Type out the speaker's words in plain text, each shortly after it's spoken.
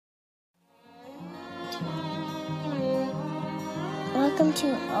welcome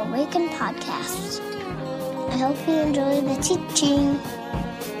to Awaken Podcast. I hope you enjoy the teaching.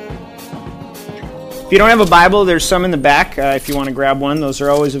 If you don't have a Bible, there's some in the back. If you want to grab one, those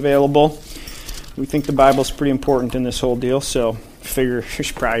are always available. We think the Bible's pretty important in this whole deal, so figure you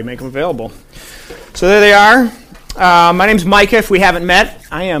should probably make them available. So there they are. My name's Micah, if we haven't met.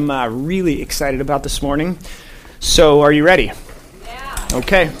 I am really excited about this morning. So are you ready? Yeah.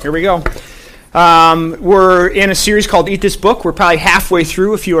 Okay, here we go. We're in a series called Eat This Book. We're probably halfway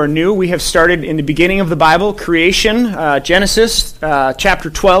through if you are new. We have started in the beginning of the Bible, creation, Genesis, chapter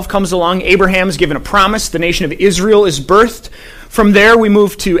 12 comes along. Abraham is given a promise. The nation of Israel is birthed. From there, we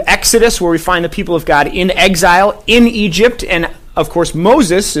move to Exodus, where we find the people of God in exile in Egypt. And, of course,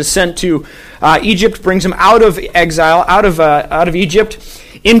 Moses is sent to Egypt, brings them out of exile, out of Egypt,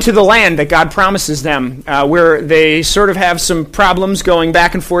 into the land that God promises them, where they sort of have some problems going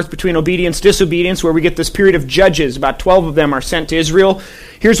back and forth between obedience, disobedience, where we get this period of judges. About 12 of them are sent to Israel.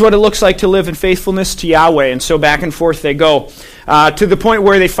 Here's what it looks like to live in faithfulness to Yahweh. And so back and forth they go, to the point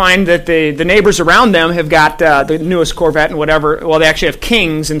where they find that the neighbors around them have got the newest Corvette and whatever. Well, they actually have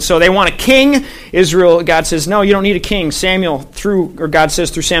kings, and so they want a king. Israel, God says, no, you don't need a king. God says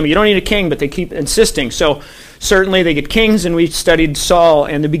through Samuel, you don't need a king, but they keep insisting. So certainly they get kings, and we studied Saul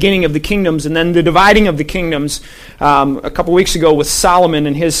and the beginning of the kingdoms, and then the dividing of the kingdoms a couple weeks ago with Solomon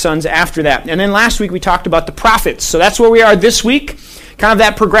and his sons after that. And then last week we talked about the prophets. So that's where we are this week, kind of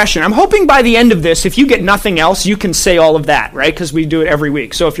that progression. I'm hoping by the end of this, if you get nothing else, you can say all of that, right? Because we do it every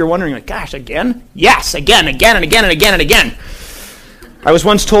week. So if you're wondering, like, gosh, again? Yes, again and again and again and again. I was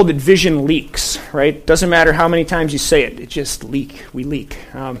once told that vision leaks, right? Doesn't matter how many times you say it, it just we leak.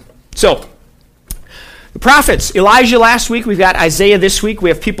 So the prophets, Elijah last week, we've got Isaiah this week. We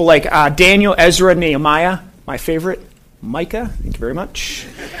have people like Daniel, Ezra, Nehemiah, my favorite, Micah, thank you very much,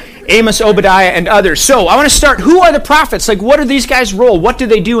 Amos, Obadiah, and others. So I want to start, who are the prophets? Like, what are these guys' role? What do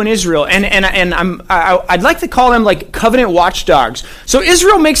they do in Israel? And I'd like to call them like covenant watchdogs. So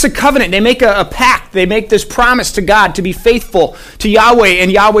Israel makes a covenant. They make a pact. They make this promise to God to be faithful to Yahweh,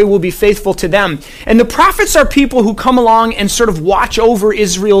 and Yahweh will be faithful to them. And the prophets are people who come along and sort of watch over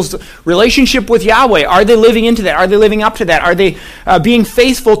Israel's relationship with Yahweh. Are they living into that? Are they living up to that? Are they being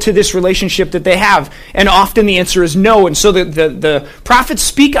faithful to this relationship that they have? And often the answer is no. And so the prophets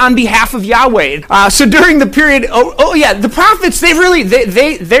speak on behalf of Yahweh. So during the period, the prophets,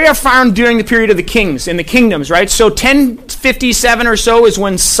 they are found during the period of the kings and the kingdoms, right? So 1057 or so is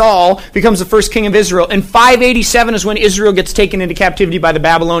when Saul becomes the first king of Israel, and 587 is when Israel gets taken into captivity by the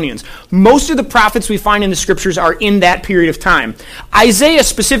Babylonians. Most of the prophets we find in the scriptures are in that period of time. Isaiah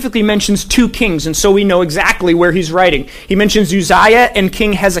specifically mentions two kings, and so we know exactly where he's writing. He mentions Uzziah and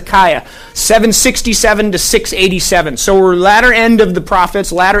King Hezekiah, 767 to 687. So we're latter end of the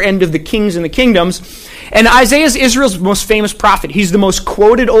prophets, latter end of the kings and the kingdoms. And Isaiah is Israel's most famous prophet. He's the most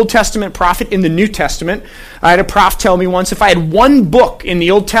quoted Old Testament prophet in the New Testament. I had a prof tell me once, if I had one book in the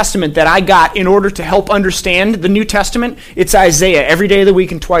Old Testament that I got in order to help understand the New Testament, it's Isaiah, every day of the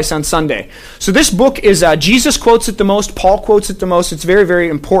week and twice on Sunday. So this book is, Jesus quotes it the most, Paul quotes it the most. It's very, very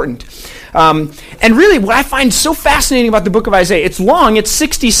important. And really, what I find so fascinating about the book of Isaiah, it's long, it's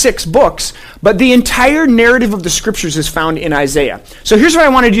 66 books, but the entire narrative of the scriptures is found in Isaiah. So here's what I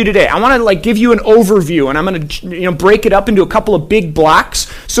want to do today. I want to give you an overview, and I'm going to break it up into a couple of big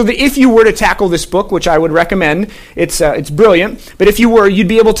blocks, so that if you were to tackle this book, which I would recommend, it's brilliant, but if you were, you'd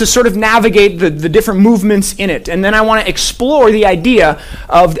be able to sort of navigate the different movements in it. And then I want to explore the idea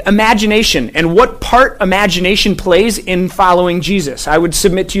of imagination and what part imagination plays in following Jesus. I would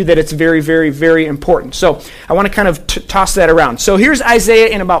submit to you that it's very, very, very important. So I want to kind of toss that around. So here's Isaiah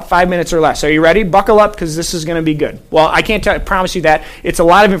in about 5 minutes or less. Are you ready? Buckle up, because this is going to be good. Well, I can't promise you that. It's a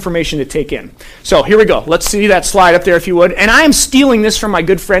lot of information to take in. So here we go. Let's see that slide up there if you would. And I am stealing this from my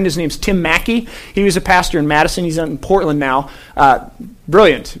good friend. His name's Tim Mackey. He was a pastor in Madison. He's in Portland now.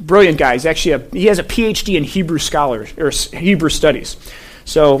 Brilliant guy. He has a PhD in Hebrew studies.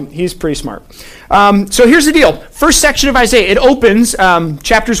 So he's pretty smart. So here's the deal. First section of Isaiah, it opens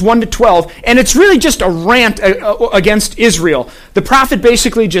chapters 1 to 12, and it's really just a rant against Israel. The prophet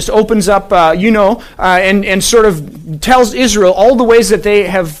basically just opens up, and sort of tells Israel all the ways that they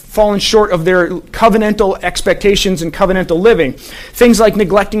have fallen short of their covenantal expectations and covenantal living. Things like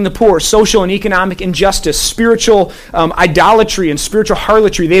neglecting the poor, social and economic injustice, spiritual idolatry and spiritual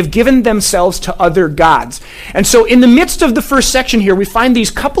harlotry. They have given themselves to other gods. And so in the midst of the first section here, we find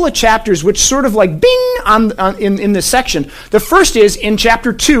these couple of chapters which sort of like bing in this section. The first is in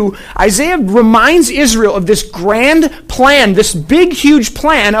chapter 2, Isaiah reminds Israel of this grand plan, this big, huge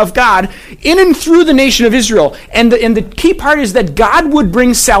plan of God in and through the nation of Israel. And the key part is that God would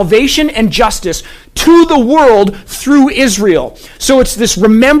bring salvation and justice to the world through Israel. So it's this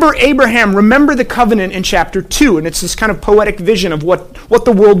remember Abraham, remember the covenant in chapter 2. And it's this kind of poetic vision of what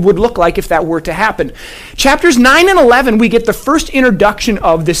the world would look like if that were to happen. Chapters 9 and 11, we get the first introduction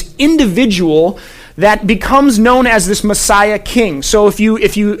of this individual that becomes known as this Messiah King. So if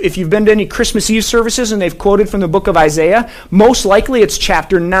you've been to any Christmas Eve services and they've quoted from the book of Isaiah, most likely it's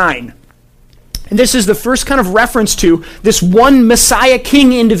chapter 9. And this is the first kind of reference to this one Messiah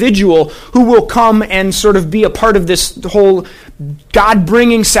King individual who will come and sort of be a part of this whole God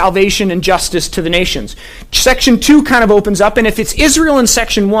bringing salvation and justice to the nations. Section 2 kind of opens up, and if it's Israel in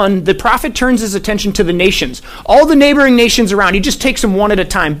section 1, the prophet turns his attention to the nations. All the neighboring nations around, he just takes them one at a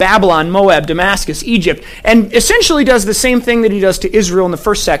time. Babylon, Moab, Damascus, Egypt, and essentially does the same thing that he does to Israel in the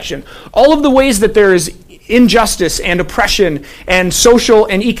first section. All of the ways that there is injustice and oppression and social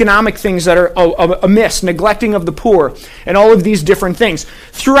and economic things that are amiss, neglecting of the poor, and all of these different things.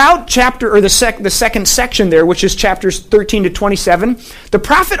 Throughout the second section there, which is chapters 13 to 27, the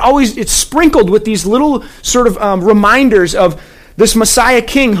prophet it's sprinkled with these little sort of reminders of this Messiah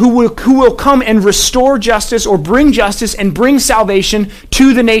King who will come and restore justice or bring justice and bring salvation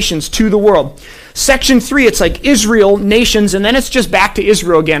to the nations, to the world. Section 3, it's like Israel, nations, and then it's just back to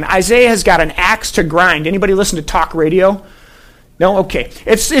Israel again. Isaiah has got an axe to grind. Anybody listen to talk radio? No? Okay.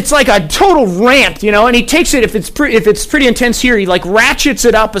 It's like a total rant, and he takes it, if it's pretty intense here, he like ratchets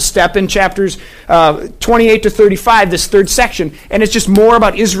it up a step in chapters 28 to 35, this third section, and it's just more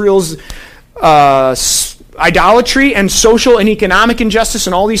about Israel's idolatry and social and economic injustice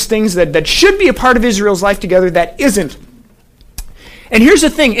and all these things that should be a part of Israel's life together that isn't. And here's the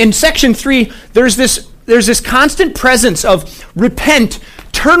thing, in section 3, there's this constant presence of repent,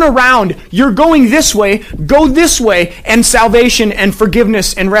 turn around, you're going this way, go this way, and salvation and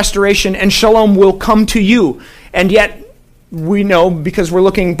forgiveness and restoration and shalom will come to you. And yet, we know, because we're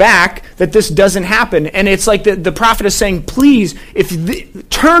looking back, that this doesn't happen. And it's like the prophet is saying, please,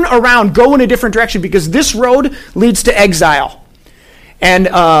 turn around, go in a different direction, because this road leads to exile. And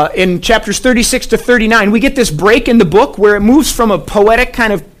in chapters 36 to 39, we get this break in the book where it moves from a poetic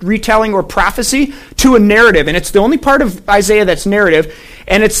kind of retelling or prophecy to a narrative. And it's the only part of Isaiah that's narrative.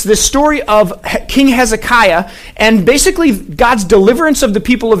 And it's the story of King Hezekiah and basically God's deliverance of the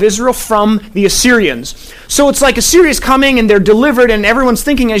people of Israel from the Assyrians. So it's like Assyria's coming and they're delivered, and everyone's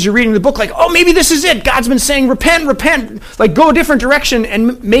thinking as you're reading the book, like, oh, maybe this is it. God's been saying, repent, repent, like go a different direction,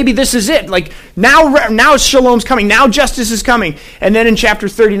 and maybe this is it. Like now shalom's coming, now justice is coming. And then in chapter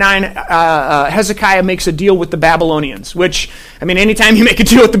 39, Hezekiah makes a deal with the Babylonians, which, I mean, anytime you make a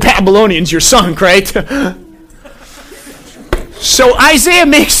deal with the Babylonians, you're sunk, right? So Isaiah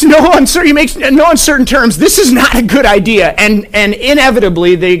makes no uncertain terms. This is not a good idea, and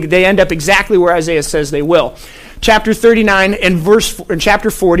inevitably they end up exactly where Isaiah says they will. Chapter 39 and chapter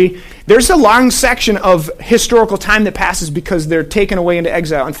 40, there's a long section of historical time that passes because they're taken away into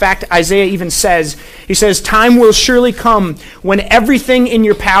exile. In fact, Isaiah even says, time will surely come when everything in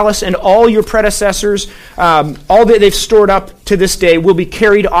your palace and all your predecessors, all that they've stored up to this day, will be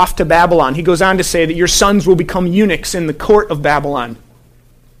carried off to Babylon. He goes on to say that your sons will become eunuchs in the court of Babylon.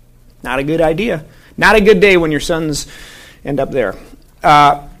 Not a good idea. Not a good day when your sons end up there.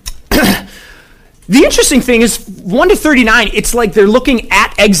 The interesting thing is, 1 to 39, it's like they're looking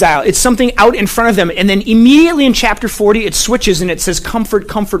at exile. It's something out in front of them. And then immediately in chapter 40, it switches and it says, comfort,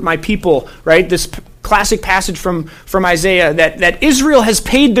 comfort my people, right? This classic passage from Isaiah that Israel has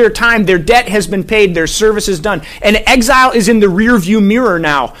paid their time, their debt has been paid, their service is done. And exile is in the rear view mirror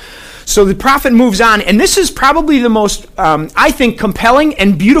now. So the prophet moves on, and this is probably the most, I think, compelling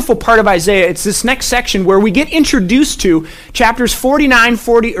and beautiful part of Isaiah. It's this next section where we get introduced to chapters 49,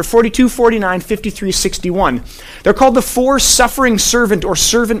 40, or 42, 49, 53, 61. They're called the four suffering servant or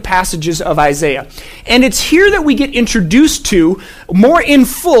servant passages of Isaiah. And it's here that we get introduced to, more in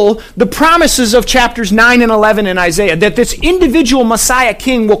full, the promises of chapters 9 and 11 in Isaiah, that this individual Messiah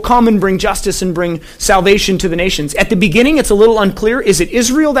King will come and bring justice and bring salvation to the nations. At the beginning, it's a little unclear. Is it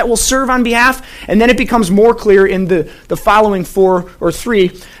Israel that will serve on behalf? And then it becomes more clear in the following 4 or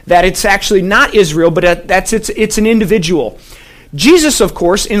 3 that it's actually not Israel, but it's an individual. Jesus, of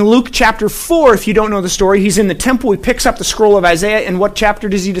course, in Luke chapter 4, if you don't know the story, he's in the temple, he picks up the scroll of Isaiah, and what chapter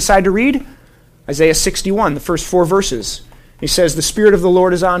does he decide to read? Isaiah 61, the first 4 verses. He says, the Spirit of the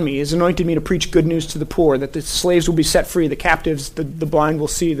Lord is on me. He has anointed me to preach good news to the poor, that the slaves will be set free, the captives, the blind will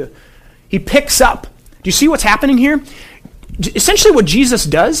see. He picks up. Do you see what's happening here? Essentially what Jesus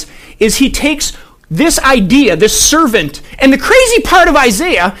does is he takes this idea, this servant, and the crazy part of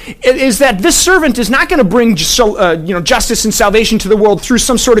Isaiah is that this servant is not going to bring justice and salvation to the world through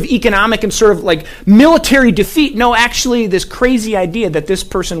some sort of economic and sort of like military defeat. No, actually, this crazy idea that this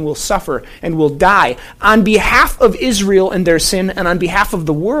person will suffer and will die on behalf of Israel and their sin, and on behalf of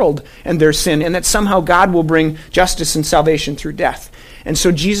the world and their sin, and that somehow God will bring justice and salvation through death. And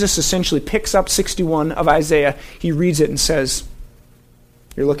so Jesus essentially picks up 61 of Isaiah, he reads it and says,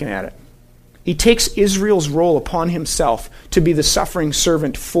 you're looking at it. He takes Israel's role upon himself to be the suffering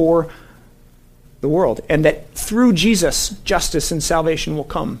servant for the world, and that through Jesus, justice and salvation will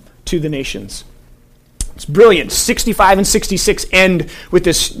come to the nations. It's brilliant. 65 and 66 end with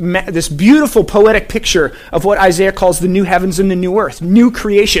this beautiful poetic picture of what Isaiah calls the new heavens and the new earth, new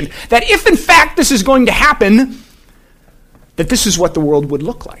creation. That if in fact this is going to happen, that this is what the world would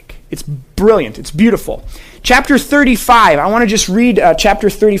look like. It's brilliant. It's beautiful. Chapter 35. I want to just read chapter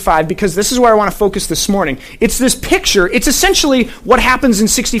 35 because this is where I want to focus this morning. It's this picture. It's essentially what happens in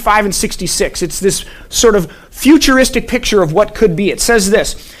 65 and 66. It's this sort of futuristic picture of what could be. It says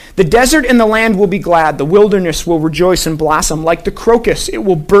this: the desert and the land will be glad. The wilderness will rejoice and blossom. Like the crocus, it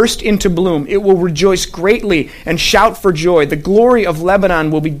will burst into bloom. It will rejoice greatly and shout for joy. The glory of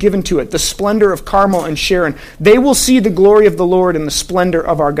Lebanon will be given to it, the splendor of Carmel and Sharon. They will see the glory of the Lord and the splendor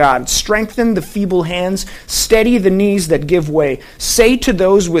of our God. Strengthen the feeble hands. Steady the knees that give way. Say to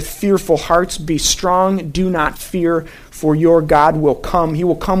those with fearful hearts, be strong, do not fear, for your God will come. He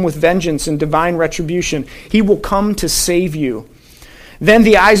will come with vengeance and divine retribution. He will come to save you. Then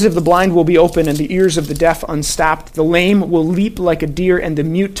the eyes of the blind will be open and the ears of the deaf unstopped. The lame will leap like a deer and the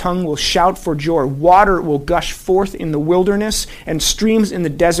mute tongue will shout for joy. Water will gush forth in the wilderness and streams in the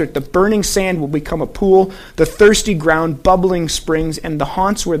desert. The burning sand will become a pool, the thirsty ground bubbling springs, and the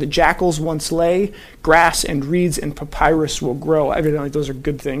haunts where the jackals once lay, grass and reeds and papyrus will grow. Evidently those are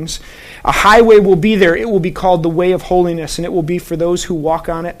good things. A highway will be there. It will be called the way of holiness, and it will be for those who walk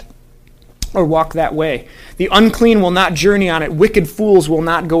on it or walk that way. The unclean will not journey on it. Wicked fools will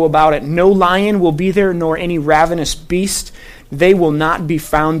not go about it. No lion will be there, nor any ravenous beast. They will not be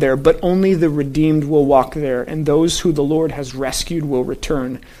found there, but only the redeemed will walk there, and those who the Lord has rescued will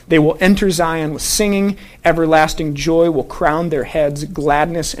return. They will enter Zion with singing. Everlasting joy will crown their heads.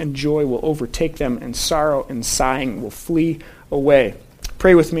 Gladness and joy will overtake them, and sorrow and sighing will flee away.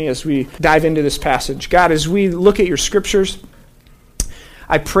 Pray with me as we dive into this passage. God, as we look at your scriptures,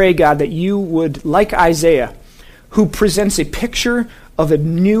 I pray, God, that you would, like Isaiah, who presents a picture of a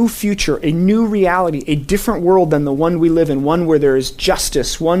new future, a new reality, a different world than the one we live in, one where there is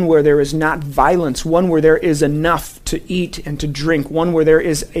justice, one where there is not violence, one where there is enough to eat and to drink, one where there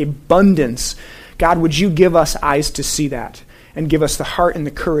is abundance. God, would you give us eyes to see that and give us the heart and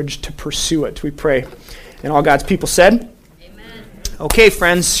the courage to pursue it, we pray. And all God's people said? Amen. Okay,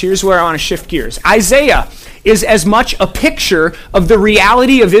 friends, here's where I want to shift gears. Isaiah is as much a picture of the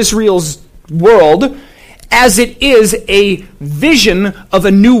reality of Israel's world as it is a vision of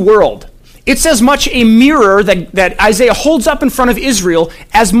a new world. It's as much a mirror that Isaiah holds up in front of Israel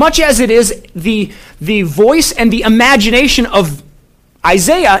as much as it is the voice and the imagination of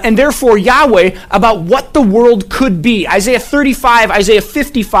Isaiah, and therefore Yahweh, about what the world could be. Isaiah 35, Isaiah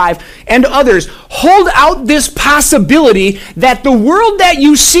 55, and others hold out this possibility that the world that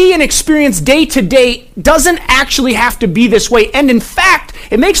you see and experience day to day doesn't actually have to be this way. And in fact,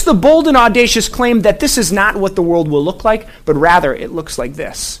 it makes the bold and audacious claim that this is not what the world will look like, but rather it looks like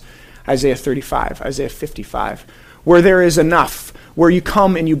this. Isaiah 35, Isaiah 55, where there is enough, where you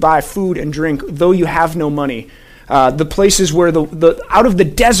come and you buy food and drink, though you have no money. The places where out of the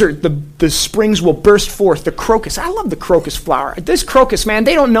desert the springs will burst forth. The crocus, I love the crocus flower. This crocus, man,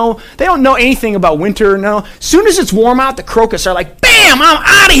 they don't know anything about winter. No, as soon as it's warm out, the crocus are like, bam, I'm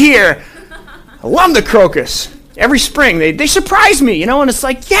out of here. I love the crocus. Every spring they surprise me, and it's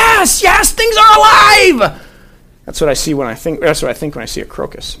like, yes, things are alive. That's what I see when I think. That's what I think when I see a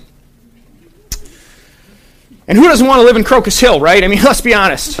crocus. And who doesn't want to live in Crocus Hill, right? I mean, let's be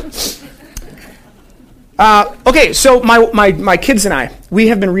honest. Okay, so my kids and I, we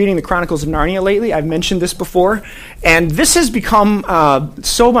have been reading the Chronicles of Narnia lately. I've mentioned this before, and this has become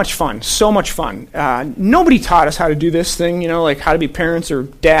so much fun. Nobody taught us how to do this thing, like how to be parents or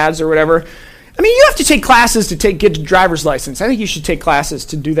dads or whatever. I mean, you have to take classes to get a driver's license. I think you should take classes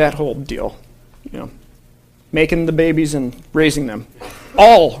to do that whole deal, making the babies and raising them,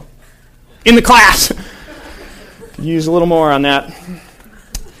 all in the class. Use a little more on that.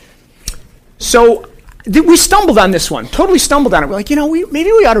 So we stumbled on this one, totally stumbled on it. We're like,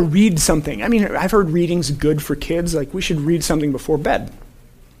 maybe we ought to read something. I mean, I've heard reading's good for kids. Like, we should read something before bed.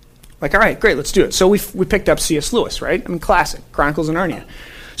 Like, all right, great, let's do it. So we picked up C.S. Lewis, right? I mean, classic, Chronicles of Narnia.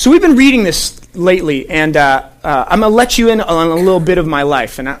 So we've been reading this lately, and I'm going to let you in on a little bit of my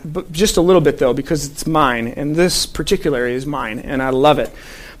life, but just a little bit, though, because it's mine, and this particular is mine, and I love it.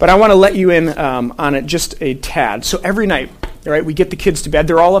 But I want to let you in on it just a tad. So every night, all right, we get the kids to bed.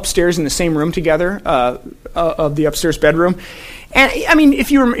 They're all upstairs in the same room together, of the upstairs bedroom. And I mean, if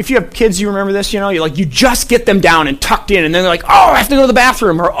you have kids, you remember this. You just get them down and tucked in, and then they're like, "Oh, I have to go to the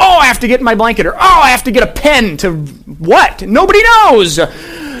bathroom," or "Oh, I have to get my blanket," or "Oh, I have to get a pen to what? Nobody knows,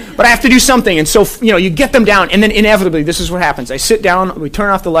 but I have to do something." And so you get them down, and then inevitably, this is what happens. I sit down, we turn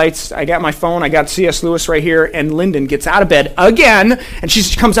off the lights. I got my phone. I got C.S. Lewis right here, and Lyndon gets out of bed again, and she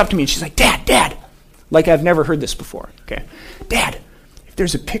comes up to me and she's like, "Dad," like I've never heard this before. Okay, "Dad, if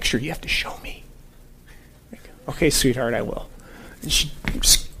there's a picture, you have to show me." Like, "Okay, sweetheart, I will." And she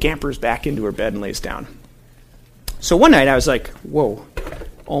scampers back into her bed and lays down. So one night I was like, whoa,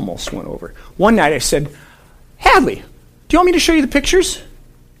 almost went over. One night I said, "Hadley, do you want me to show you the pictures?"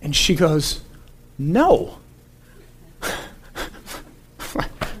 And she goes, "No."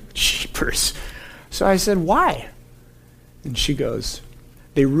 Jeepers. So I said, "Why?" And she goes,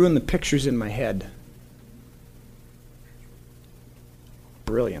 "They ruin the pictures in my head."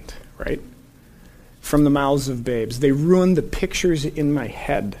 Brilliant, right? From the mouths of babes. They ruin the pictures in my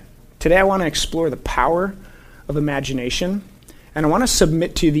head. Today I want to explore the power of imagination, and I want to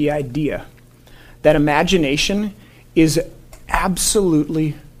submit to you the idea that imagination is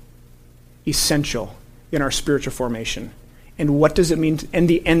absolutely essential in our spiritual formation. And what does it mean and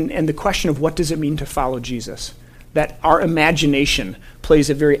the question of what does it mean to follow Jesus? That our imagination plays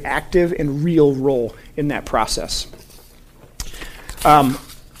a very active and real role in that process.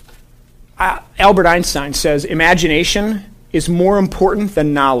 Albert Einstein says imagination is more important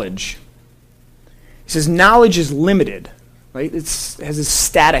than knowledge. He says knowledge is limited, right? It has a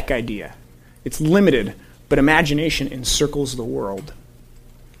static idea. It's limited, but imagination encircles the world.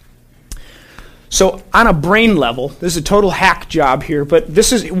 So on a brain level, this is a total hack job here, but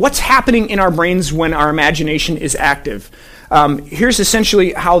this is what's happening in our brains when our imagination is active. Here's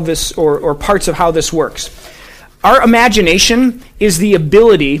essentially how this, or parts of how this works. Our imagination is the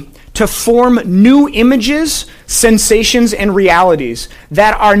ability to form new images, sensations, and realities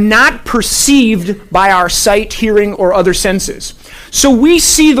that are not perceived by our sight, hearing, or other senses. So we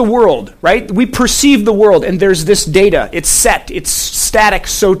see the world, right? We perceive the world, and there's this data. It's set. It's static,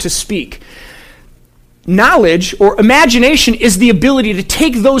 so to speak. Knowledge, or imagination, is the ability to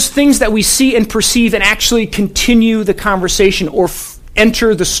take those things that we see and perceive and actually continue the conversation, or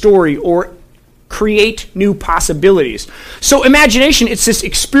enter the story, or create new possibilities. So imagination, it's this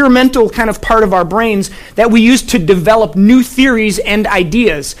experimental kind of part of our brains that we use to develop new theories and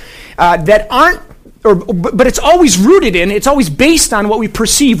ideas that aren't, but it's always rooted in, it's always based on what we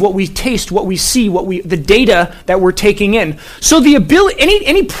perceive, what we taste, what we see, the data that we're taking in. So the ability,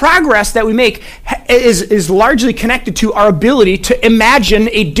 any progress that we make is largely connected to our ability to imagine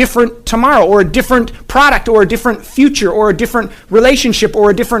a different tomorrow, or a different product, or a different future, or a different relationship, or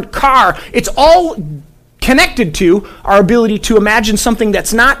a different car. It's all connected to our ability to imagine something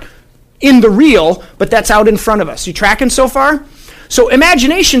that's not in the real, but that's out in front of us. You tracking so far? So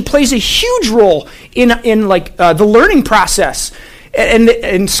imagination plays a huge role in the learning process.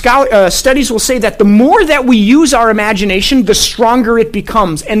 And studies will say that the more that we use our imagination, the stronger it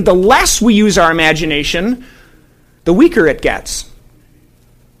becomes. And the less we use our imagination, the weaker it gets.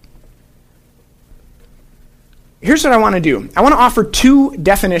 Here's what I want to do. I want to offer two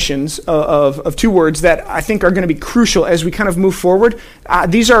definitions of two words that I think are going to be crucial as we kind of move forward.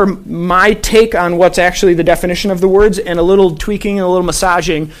 These are my take on what's actually the definition of the words, and a little tweaking and a little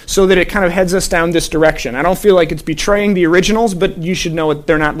massaging so that it kind of heads us down this direction. I don't feel like it's betraying the originals, but you should know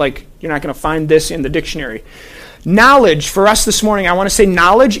they're not you're not going to find this in the dictionary. Knowledge, for us this morning, I want to say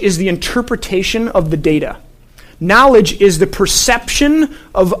knowledge is the interpretation of the data. Knowledge is the perception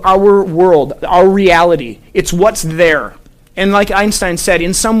of our world, our reality. It's what's there. And like Einstein said,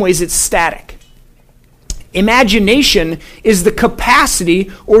 in some ways it's static. Imagination is the capacity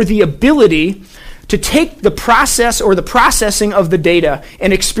or the ability to take the process or the processing of the data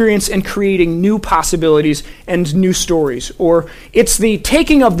and experience and creating new possibilities and new stories. Or it's the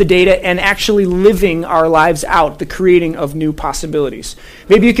taking of the data and actually living our lives out, the creating of new possibilities.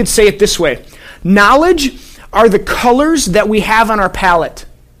 Maybe you could say it this way. Knowledge are the colors that we have on our palette.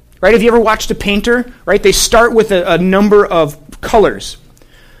 Right? Have you ever watched a painter? Right? They start with a number of colors.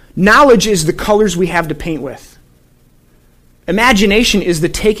 Knowledge is the colors we have to paint with. Imagination is the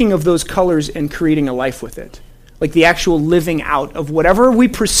taking of those colors and creating a life with it. Like the actual living out of whatever we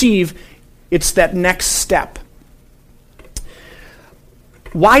perceive, it's that next step.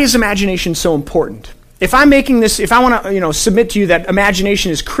 Why is imagination so important? if I'm making this, if I want to, submit to you that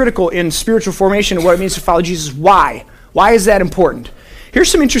imagination is critical in spiritual formation and what it means to follow Jesus, why? Why is that important? Here's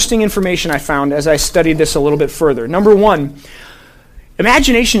some interesting information I found as I studied this a little bit further. Number one,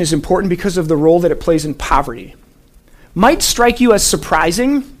 imagination is important because of the role that it plays in poverty. Might strike you as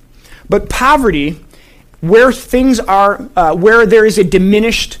surprising, but poverty, where things are, where there is a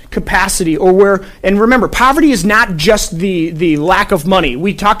diminished capacity, and remember, poverty is not just the lack of money.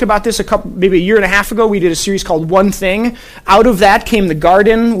 We talked about this maybe a year and a half ago. We did a series called One Thing. Out of that came the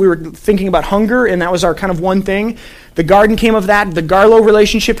garden. We were thinking about hunger, and that was our kind of one thing. The garden came of that. The Garlow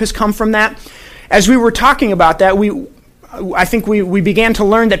relationship has come from that. As we were talking about that, I think we began to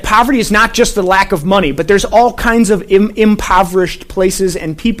learn that poverty is not just the lack of money, but there's all kinds of impoverished places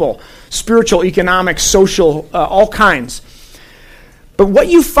and people, spiritual, economic, social, all kinds. But what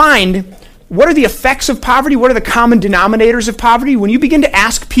you find, what are the effects of poverty? What are the common denominators of poverty? When you begin to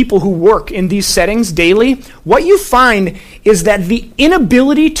ask people who work in these settings daily, what you find is that the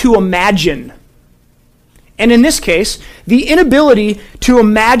inability to imagine, and in this case, the inability to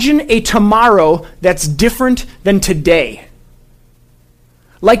imagine a tomorrow that's different than today.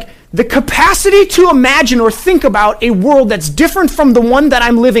 Like the capacity to imagine or think about a world that's different from the one that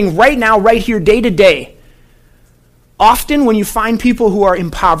I'm living right now, right here, day to day. Often when you find people who are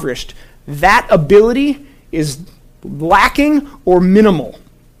impoverished, that ability is lacking or minimal.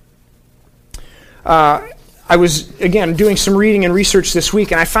 I was, again, doing some reading and research this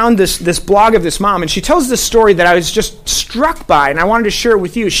week, and I found this blog of this mom, and she tells this story that I was just struck by, and I wanted to share it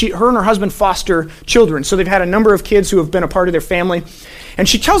with you. Her and her husband foster children, so they've had a number of kids who have been a part of their family. And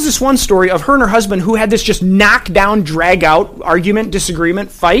she tells this one story of her and her husband who had this just knock-down, drag-out argument, disagreement,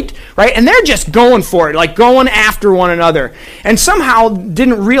 fight, right? And they're just going for it, like going after one another. And somehow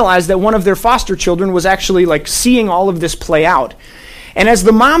didn't realize that one of their foster children was actually like seeing all of this play out. And as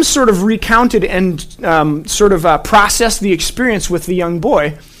the mom sort of recounted and processed the experience with the young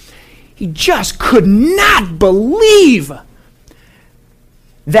boy, he just could not believe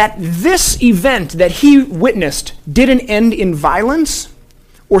that this event that he witnessed didn't end in violence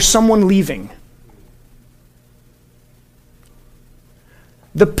or someone leaving.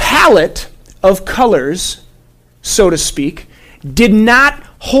 The palette of colors, so to speak, did not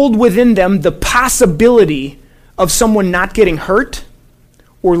hold within them the possibility of someone not getting hurt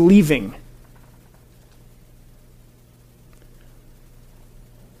or leaving.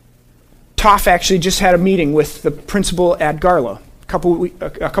 Toff actually just had a meeting with the principal at Garlow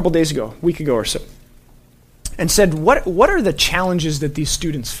a couple days ago, a week ago or so, and said, what are the challenges that these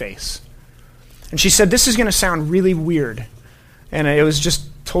students face? And she said, this is going to sound really weird, and it was just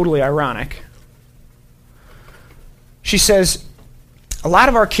totally ironic. She says, a lot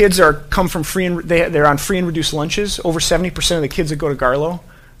of our kids come from they're on free and reduced lunches. Over 70% of the kids that go to Garlow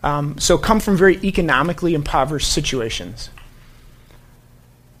so come from very economically impoverished situations.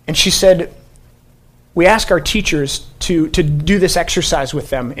 And she said, we ask our teachers to do this exercise with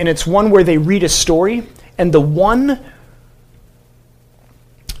them, and it's one where they read a story, and the one,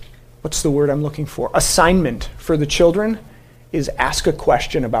 what's the word I'm looking for? Assignment for the children is ask a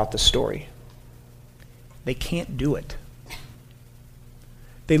question about the story. They can't do it.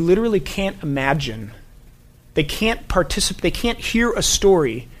 They literally can't imagine. They can't participate. They can't hear a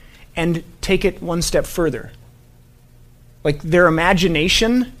story and take it one step further. Like their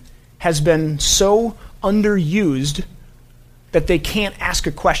imagination has been so underused that they can't ask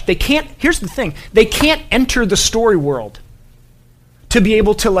a question. Here's the thing, they can't enter the story world to be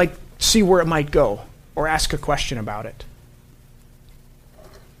able to see where it might go or ask a question about it.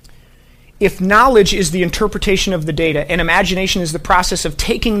 If knowledge is the interpretation of the data and imagination is the process of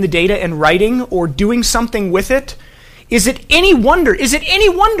taking the data and writing or doing something with it, is it any wonder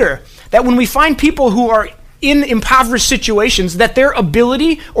that when we find people who are in impoverished situations, that their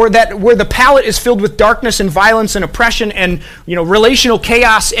ability, or that where the palette is filled with darkness and violence and oppression and relational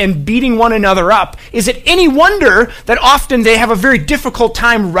chaos and beating one another up, is it any wonder that often they have a very difficult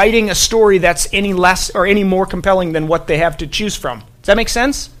time writing a story that's any less or any more compelling than what they have to choose from? Does that make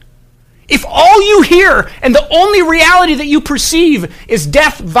sense? If all you hear and the only reality that you perceive is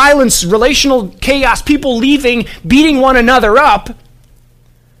death, violence, relational chaos, people leaving, beating one another up,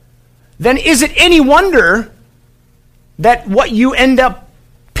 then is it any wonder that what you end up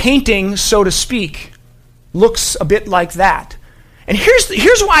painting, so to speak, looks a bit like that? And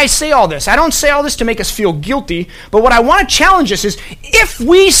here's why I say all this. I don't say all this to make us feel guilty, but what I want to challenge us is if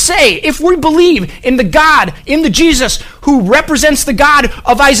we believe in the God, in the Jesus who represents the God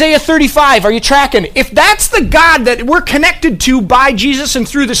of Isaiah 35, are you tracking? If that's the God that we're connected to by Jesus and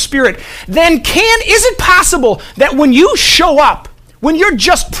through the Spirit, then is it possible that when you show up, when you're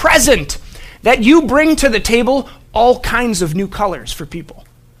just present, that you bring to the table all kinds of new colors for people.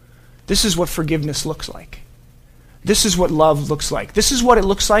 This is what forgiveness looks like. This is what love looks like. This is what it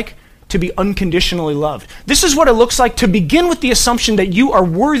looks like to be unconditionally loved. This is what it looks like to begin with the assumption that you are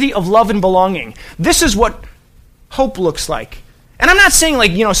worthy of love and belonging. This is what hope looks like. And I'm not saying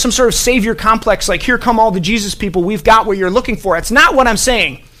like, some sort of savior complex, like here come all the Jesus people, we've got what you're looking for. It's not what I'm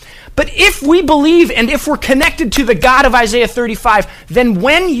saying. But if we believe and if we're connected to the God of Isaiah 35, then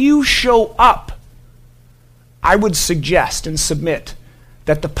when you show up, I would suggest and submit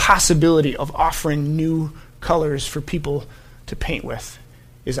that the possibility of offering new colors for people to paint with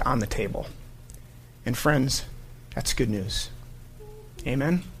is on the table. And friends, that's good news.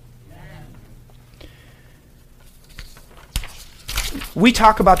 Amen? We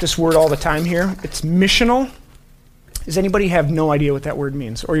talk about this word all the time here. It's missional. Does anybody have no idea what that word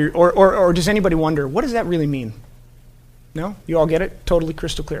means? Or does anybody wonder, what does that really mean? No? You all get it? Totally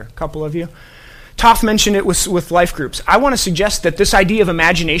crystal clear. A couple of you. Toff mentioned it with life groups. I want to suggest that this idea of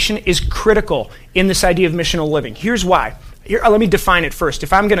imagination is critical in this idea of missional living. Here's why. Let me define it first.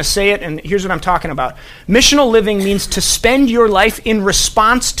 If I'm going to say it, and here's what I'm talking about. Missional living means to spend your life in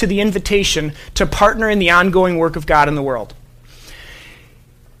response to the invitation to partner in the ongoing work of God in the world.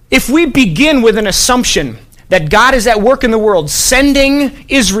 If we begin with an assumption that God is at work in the world, sending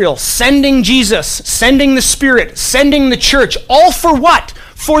Israel, sending Jesus, sending the Spirit, sending the church, all for what?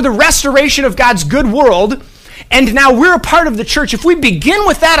 For the restoration of God's good world, and now we're a part of the church. If we begin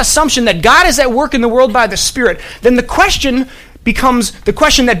with that assumption that God is at work in the world by the Spirit, then the question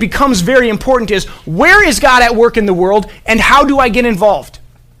that becomes very important is, where is God at work in the world, and how do I get involved?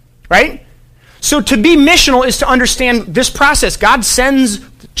 Right? So to be missional is to understand this process. God sends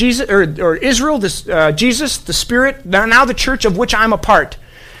Jesus or Israel, Jesus, the Spirit, now the church of which I'm a part.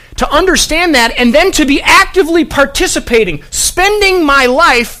 To understand that and then to be actively participating, spending my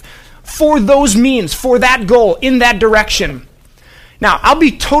life for those means, for that goal, in that direction. Now, I'll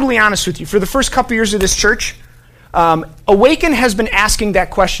be totally honest with you. For the first couple years of this church, Awaken has been asking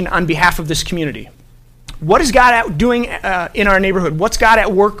that question on behalf of this community. What is God doing in our neighborhood? What's God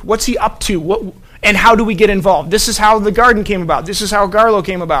at work? What's he up to? And how do we get involved? This is how the garden came about. This is how Garlow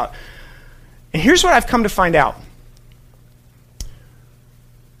came about. And here's what I've come to find out.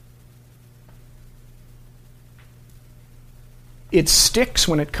 It sticks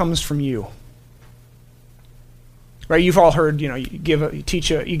when it comes from you. Right? You've all heard, you give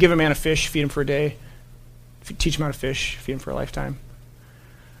a man a fish, feed him for a day. If you teach him how to fish, feed him for a lifetime.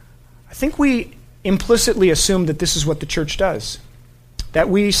 I think we implicitly assume that this is what the church does. That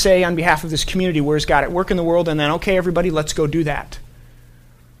we say on behalf of this community, where's God at work in the world, and then, okay, everybody, let's go do that.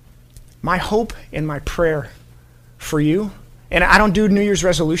 My hope and my prayer for you, and I don't do New Year's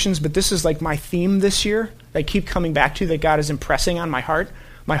resolutions, but this is like my theme this year that I keep coming back to, that God is impressing on my heart.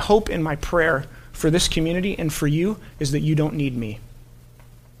 My hope and my prayer for this community and for you is that you don't need me.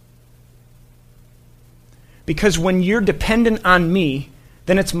 Because when you're dependent on me,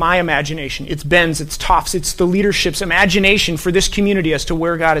 then it's my imagination. It's Ben's, it's Toff's, it's the leadership's imagination for this community as to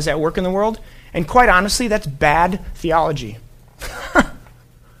where God is at work in the world. And quite honestly, that's bad theology.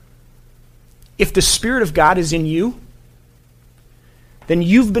 If the Spirit of God is in you, then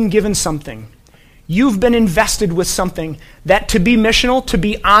you've been given something. You've been invested with something that to be missional, to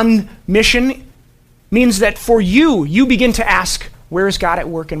be on mission, means that for you begin to ask, where is God at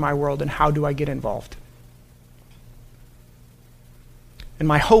work in my world and how do I get involved? And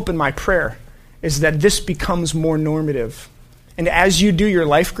my hope and my prayer is that this becomes more normative. And as you do your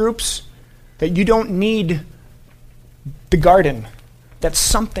life groups, that you don't need the garden, that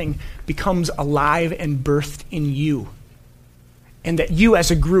something becomes alive and birthed in you. And that you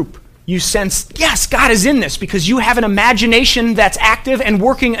as a group, you sense, yes, God is in this, because you have an imagination that's active and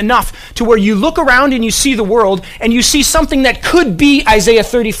working enough to where you look around and you see the world and you see something that could be Isaiah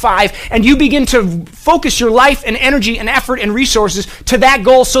 35, and you begin to focus your life and energy and effort and resources to that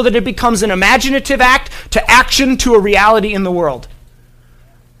goal so that it becomes an imaginative act to action to a reality in the world.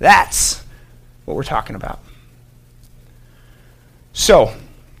 That's what we're talking about. So,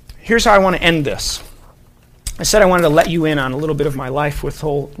 here's how I want to end this. I said I wanted to let you in on a little bit of my life with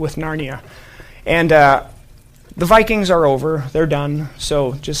Narnia. And the Vikings are over. They're done.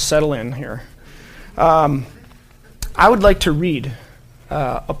 So just settle in here. I would like to read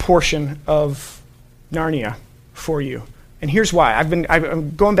a portion of Narnia for you. And here's why.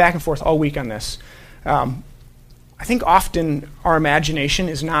 I'm going back and forth all week on this. I think often our imagination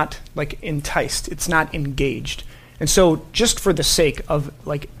is not like enticed. It's not engaged. And so just for the sake of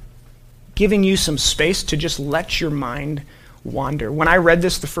giving you some space to just let your mind wander. When I read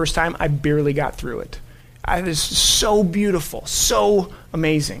this the first time, I barely got through it. It was so beautiful, so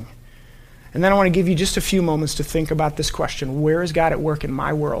amazing. And then I want to give you just a few moments to think about this question: where is God at work in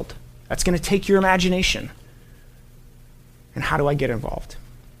my world? That's going to take your imagination. And how do I get involved?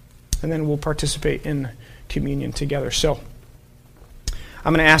 And then we'll participate in communion together. So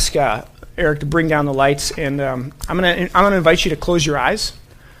I'm going to ask Eric to bring down the lights, and I'm going to invite you to close your eyes,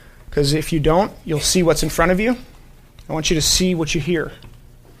 because if you don't, you'll see what's in front of you. I want you to see what you hear.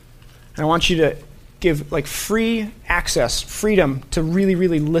 And I want you to give free access, freedom to really,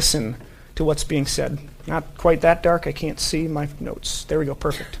 really listen to what's being said. Not quite that dark. I can't see my notes. There we go.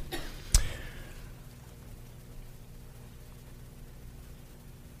 Perfect.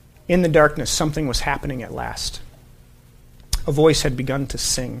 In the darkness, something was happening at last. A voice had begun to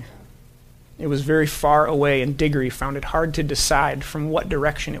sing. It was very far away, and Diggory found it hard to decide from what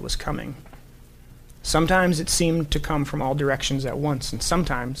direction it was coming. Sometimes it seemed to come from all directions at once, and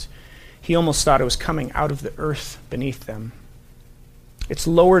sometimes he almost thought it was coming out of the earth beneath them. Its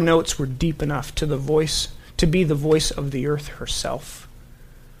lower notes were deep enough to be the voice of the earth herself.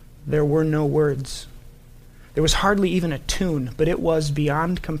 There were no words. There was hardly even a tune, but it was,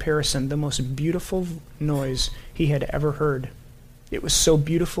 beyond comparison, the most beautiful noise he had ever heard. It was so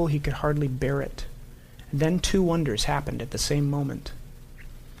beautiful he could hardly bear it. And then two wonders happened at the same moment.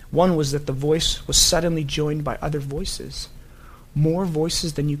 One was that the voice was suddenly joined by other voices. More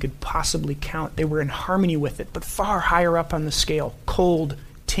voices than you could possibly count. They were in harmony with it, but far higher up on the scale. Cold,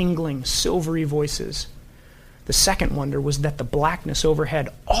 tingling, silvery voices. The second wonder was that the blackness overhead,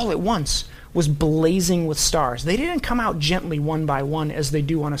 all at once, was blazing with stars. They didn't come out gently one by one as they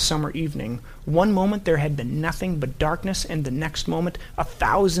do on a summer evening. One moment there had been nothing but darkness, and the next moment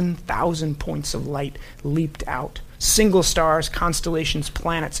 1,000 points of light leaped out. Single stars, constellations,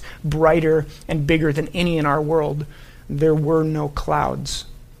 planets, brighter and bigger than any in our world. There were no clouds.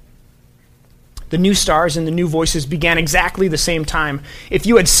 The new stars and the new voices began exactly the same time. If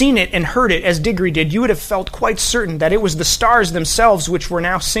you had seen it and heard it as Diggory did, you would have felt quite certain that it was the stars themselves which were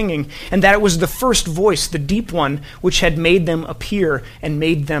now singing, and that it was the first voice, the deep one, which had made them appear and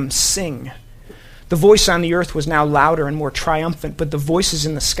made them sing. The voice on the earth was now louder and more triumphant, but the voices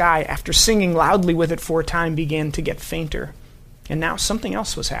in the sky, after singing loudly with it for a time, began to get fainter. And now something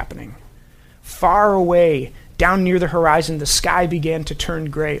else was happening. Far away, down near the horizon, the sky began to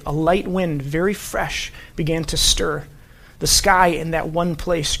turn gray. A light wind, very fresh, began to stir. The sky in that one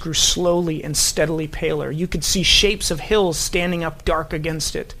place grew slowly and steadily paler. You could see shapes of hills standing up dark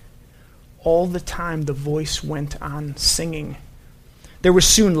against it. All the time the voice went on singing. There was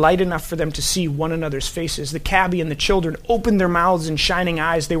soon light enough for them to see one another's faces. The cabbie and the children opened their mouths and shining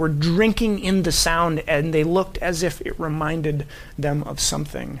eyes. They were drinking in the sound, and they looked as if it reminded them of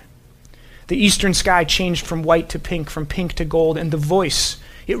something. The eastern sky changed from white to pink, from pink to gold, and the voice,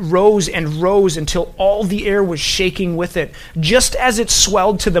 it rose and rose until all the air was shaking with it. Just as it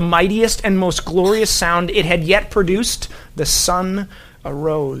swelled to the mightiest and most glorious sound it had yet produced, the sun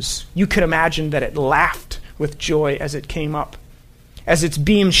arose. You could imagine that it laughed with joy as it came up. As its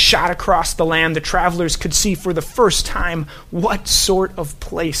beams shot across the land, the travelers could see for the first time what sort of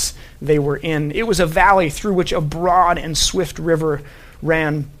place they were in. It was a valley through which a broad and swift river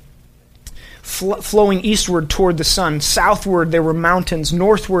ran, flowing eastward toward the sun. Southward there were mountains,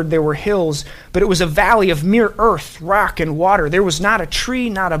 northward there were hills, but it was a valley of mere earth, rock, and water. There was not a tree,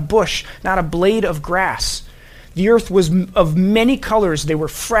 not a bush, not a blade of grass. The earth was of many colors. They were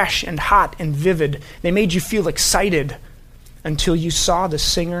fresh and hot and vivid. They made you feel excited until you saw the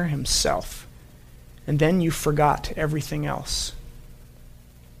singer himself, and then you forgot everything else.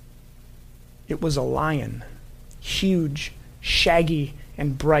 It was a lion, huge, shaggy,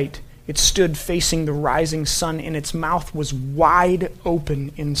 and bright. It stood facing the rising sun, and its mouth was wide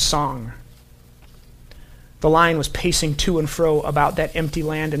open in song. The lion was pacing to and fro about that empty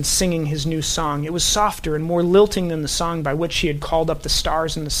land and singing his new song. It was softer and more lilting than the song by which he had called up the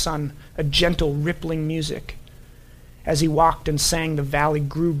stars and the sun, a gentle, rippling music. As he walked and sang, the valley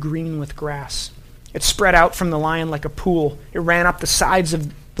grew green with grass. It spread out from the lion like a pool. It ran up the sides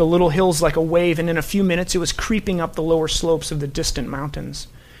of the little hills like a wave, and in a few minutes it was creeping up the lower slopes of the distant mountains,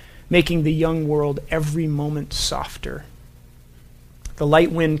 making the young world every moment softer. The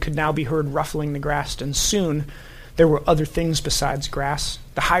light wind could now be heard ruffling the grass, and soon there were other things besides grass.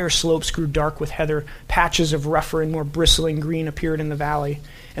 The higher slopes grew dark with heather. Patches of rougher and more bristling green appeared in the valley,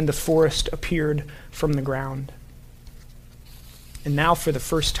 and the forest appeared from the ground. And now, for the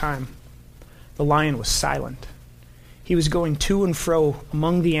first time, the lion was silent. He was going to and fro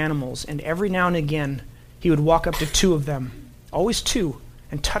among the animals, and every now and again he would walk up to two of them, always two,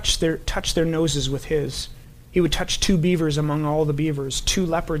 and touch their noses with his. He would touch 2 beavers among all the beavers, 2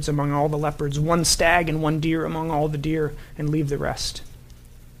 leopards among all the leopards, 1 stag and 1 deer among all the deer, and leave the rest.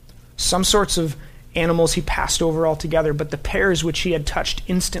 Some sorts of animals he passed over altogether, but the pairs which he had touched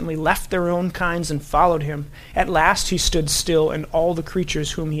instantly left their own kinds and followed him. At last he stood still, and all the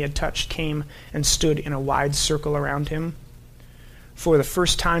creatures whom he had touched came and stood in a wide circle around him. For the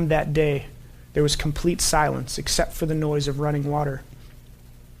first time that day, there was complete silence except for the noise of running water.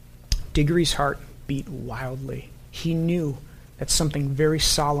 Diggory's heart beat wildly. He knew that something very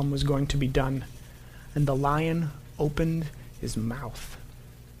solemn was going to be done, and the lion opened his mouth,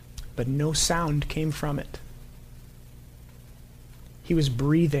 but no sound came from it. He was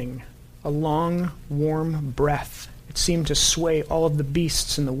breathing a long, warm breath. It seemed to sway all of the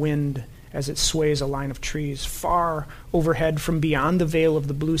beasts in the wind as it sways a line of trees. Far overhead, from beyond the veil of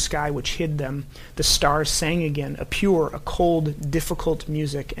the blue sky which hid them, the stars sang again, a pure, a cold, difficult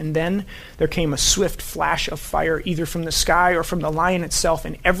music. And then there came a swift flash of fire, either from the sky or from the lion itself,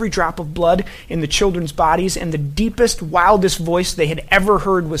 and every drop of blood in the children's bodies, and the deepest, wildest voice they had ever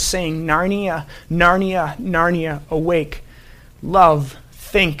heard was saying, "Narnia, Narnia, Narnia, awake. Love,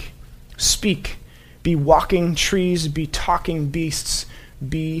 think, speak, be walking trees, be talking beasts,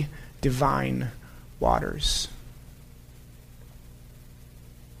 be divine waters."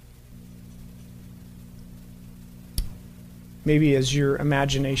 Maybe as your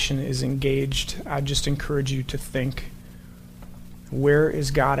imagination is engaged, I just encourage you to think, where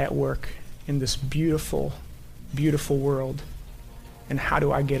is God at work in this beautiful, beautiful world, and how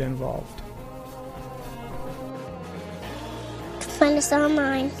do I get involved? Find us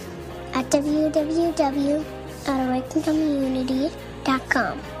online at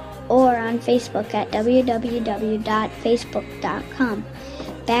www.awakencommunity.com or on Facebook at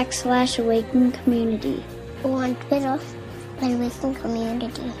www.facebook.com/awakencommunity or on Twitter at Awaken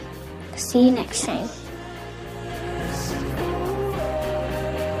Community. See you next time.